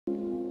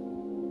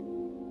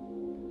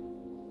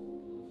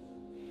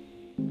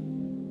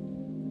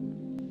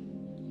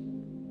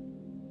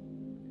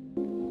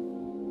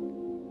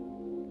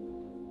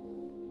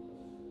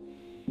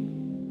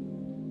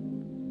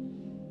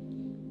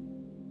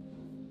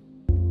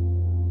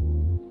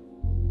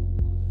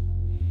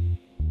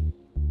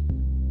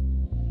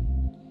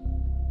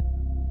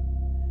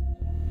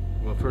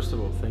First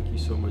of all, thank you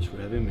so much for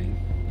having me.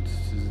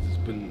 It's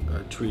been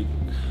a treat.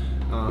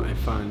 I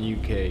found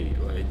UK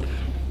like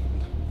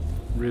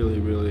really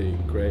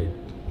great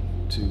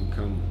to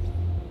come.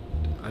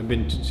 I've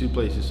been to 2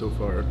 places so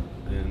far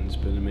and it's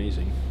been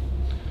amazing.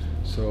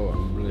 So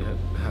I'm really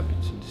happy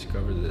to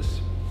discover this.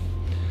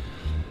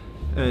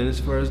 And as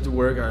far as the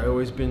work, I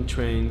always been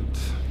trained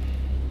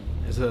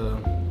as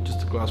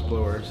just a glass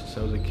blower since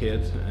I was a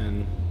kid,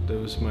 and that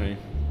was my,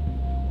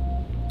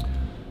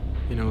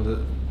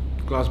 the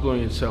glass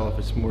blowing itself.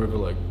 It's more of a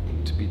like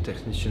to be a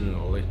technician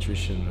or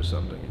electrician or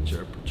something in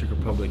Czech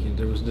Republic. And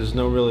there's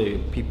no really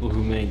people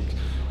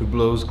who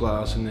blows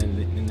glass and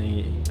then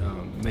they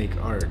make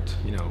art.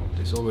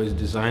 There's always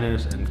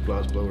designers and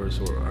glass blowers,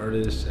 or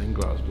artists and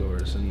glass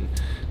blowers, and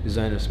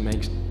designers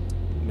makes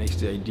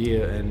the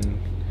idea, and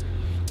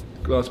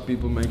glass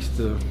people brings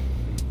the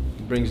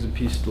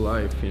piece to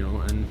life,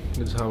 and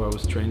that's how I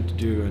was trained to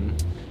do.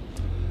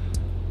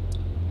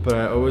 But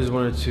I always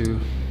wanted to,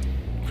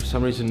 for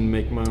some reason,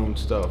 make my own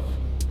stuff,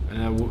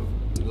 and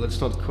let's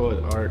not call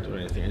it art or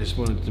anything. I just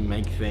wanted to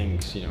make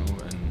things,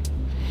 and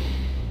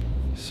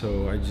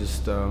so I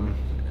just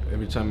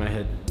every time I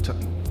had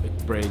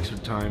like breaks or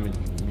time,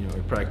 I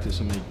practice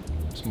and make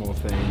small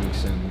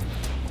things,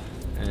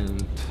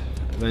 and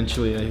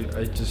eventually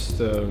I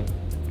just.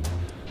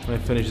 When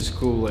I finished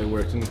school, I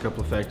worked in a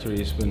couple of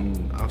factories.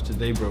 After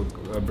they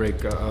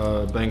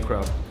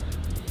bankrupt,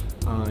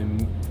 I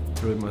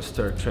really must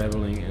start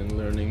traveling and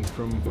learning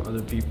from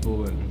other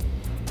people, and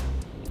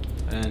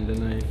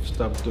then I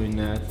stopped doing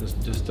that.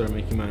 Just started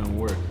making my own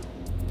work.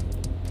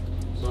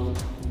 So,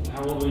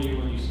 how old were you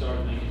when you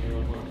started making your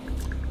own work?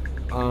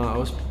 I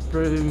was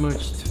pretty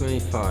much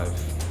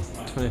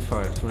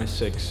 25,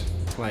 26.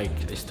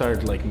 Like I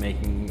started like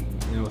making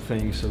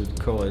things, so we'd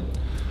call it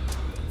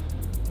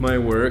my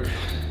work,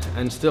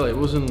 and still it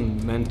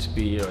wasn't meant to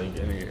be like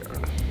any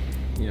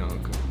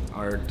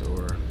art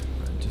or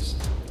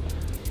just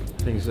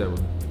things that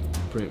would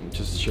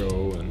just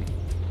show, and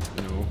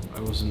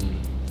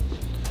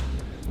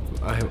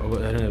I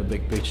didn't have a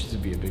big picture to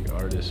be a big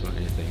artist or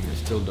anything. I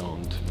still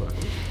don't, but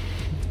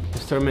I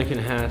started making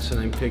hats, and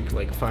I picked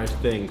like 5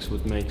 things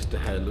what makes the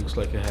hat looks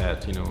like a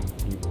hat.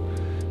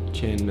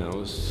 Chin,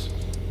 nose,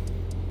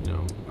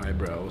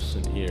 eyebrows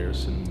and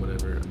ears and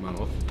whatever,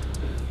 mouth.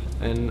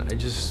 And I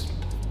just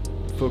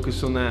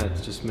focused on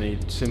that, just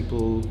made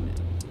simple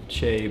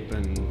shape,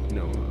 and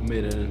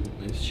made a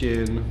nice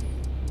chin,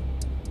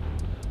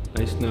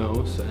 nice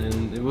nose,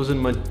 and it wasn't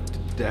much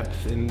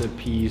depth in the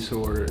piece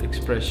or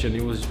expression.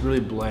 It was really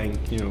blank,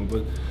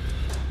 but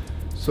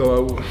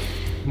so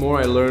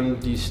more I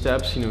learned these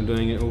steps,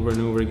 doing it over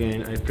and over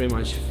again, I pretty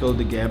much filled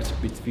the gaps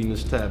between the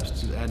steps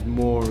to add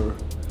more,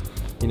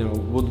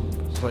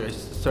 so I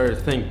started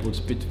to think what's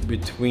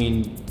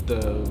between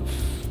the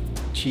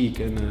cheek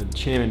and the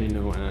chin, and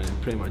I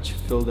pretty much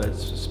filled that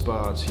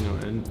spots,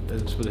 and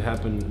that's what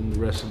happened in the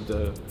rest of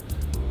the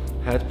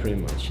hat pretty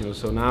much,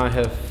 So now I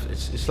have,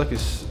 it's like a,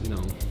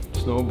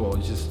 snowball.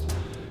 You just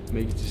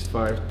make these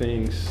 5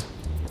 things,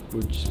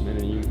 which, and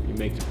then you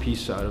make the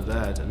piece out of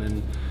that, and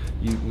then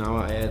now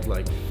I add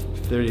like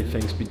 30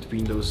 things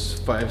between those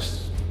 5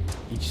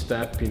 each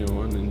step, and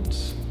then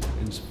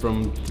it's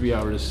from 3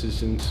 hours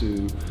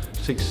into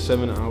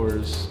 6-7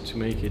 hours to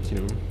make it,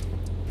 And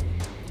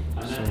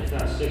then is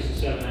that 6 to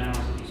 7 hours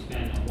that you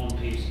spend on one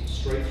piece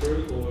straight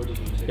through, or do you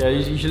take? Yeah,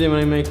 usually when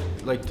I make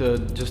like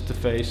just the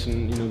face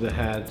and the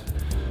hat,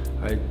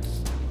 I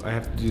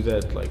have to do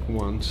that like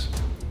once.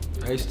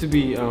 I used to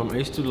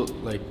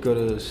like go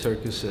to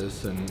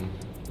circuses and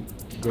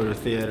go to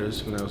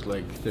theaters when I was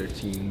like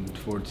 13,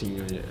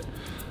 14.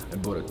 I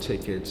bought a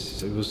ticket.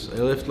 I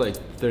lived like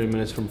 30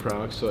 minutes from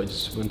Prague, so I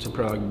just went to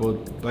Prague,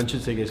 bought a bunch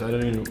of tickets. I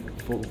don't even know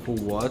for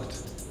what,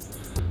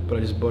 but I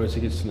just bought a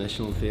ticket to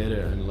National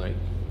Theater, and like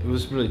it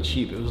was really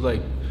cheap. It was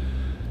like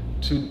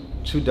 $2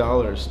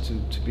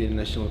 to be in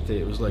National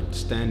Theater. It was like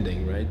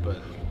standing, right?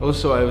 But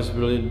also I was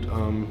really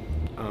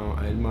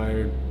I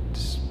admired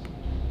this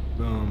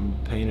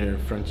painter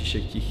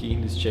František Tichý,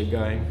 this Czech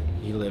guy.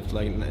 He lived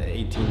like in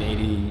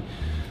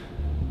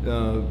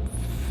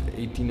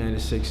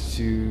 1896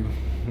 to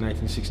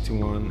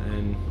 1961,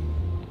 and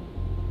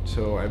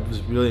so I was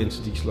really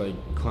into these like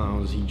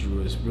clowns he drew.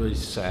 It's really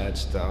sad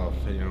stuff,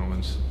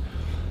 and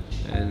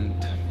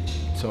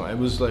so it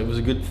was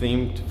a good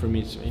theme for me.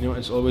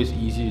 It's always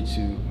easier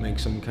to make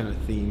some kind of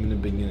theme in the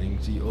beginning.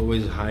 So you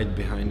always hide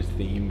behind the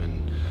theme,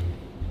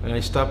 and I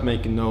stopped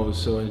making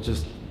those. So it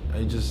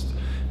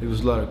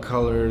was a lot of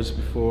colors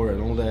before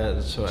and all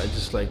that. So I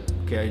just like,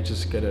 okay, I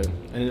just gotta,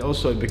 and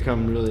also I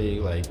become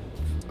really like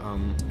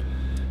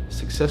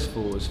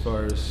successful as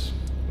far as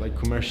like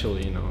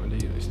commercially, and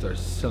they start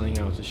selling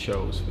out the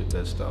shows with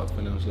that stuff,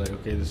 and I was like,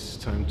 okay, this is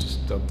time to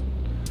stop,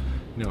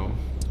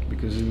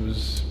 because it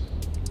was,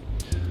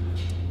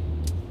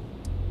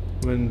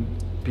 when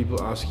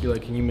people ask you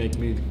like, can you make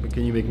me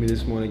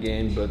this one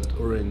again but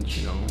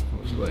orange, I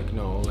was like,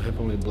 no, I have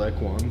only a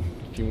black one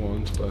if you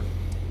want, but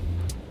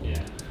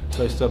yeah.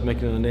 So I stopped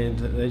making them, and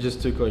they just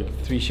took like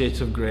 3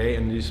 shades of gray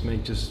and just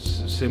make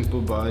just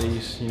simple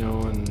bodies,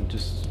 and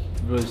just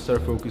really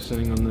start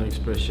focusing on the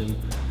expression,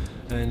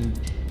 and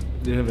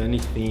didn't have any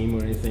theme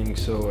or anything,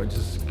 so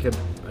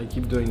I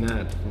keep doing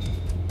that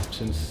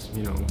since,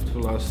 you know, for the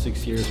last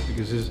 6 years,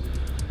 because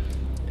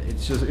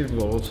it's just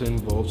evolves and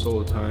evolves all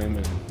the time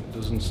and it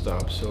doesn't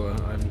stop, so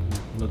I'm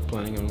not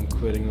planning on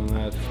quitting on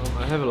that.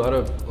 I have a lot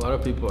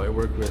of people I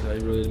work with I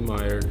really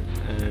admire,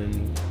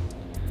 and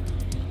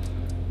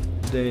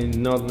they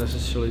not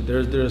necessarily,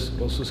 there's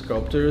also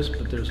sculptors,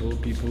 but there's also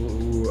people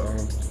who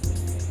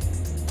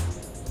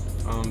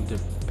they're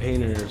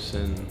painters,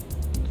 and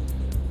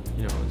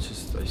you know, it's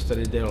just, I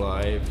studied their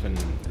life, and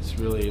it's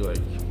really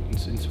like,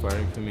 it's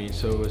inspiring for me.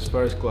 So as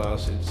far as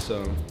glass, it's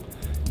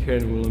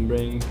Karen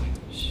Willenbrink.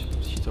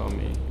 She taught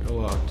me a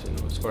lot, you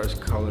know, as far as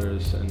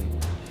colors, and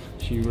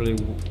she really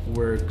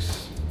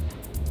works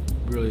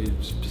really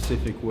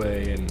specific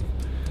way, and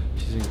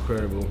she's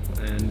incredible.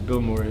 And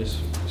Bill Morris,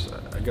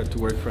 I got to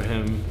work for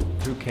him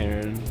through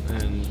Karen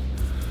and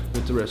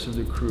with the rest of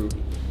the crew.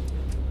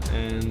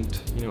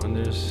 And you know, and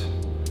there's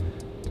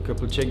a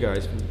couple of Czech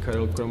guys,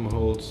 Karel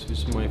Kromholz,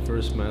 who's my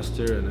first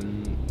master, and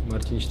then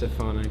Martin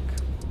Stefanek.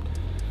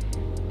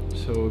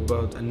 So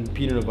and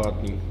Peter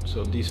Novotny.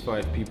 So these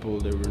 5 people,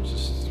 they're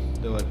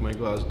like my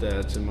glass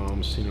dads and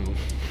moms, you know.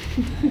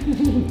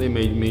 They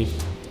made me.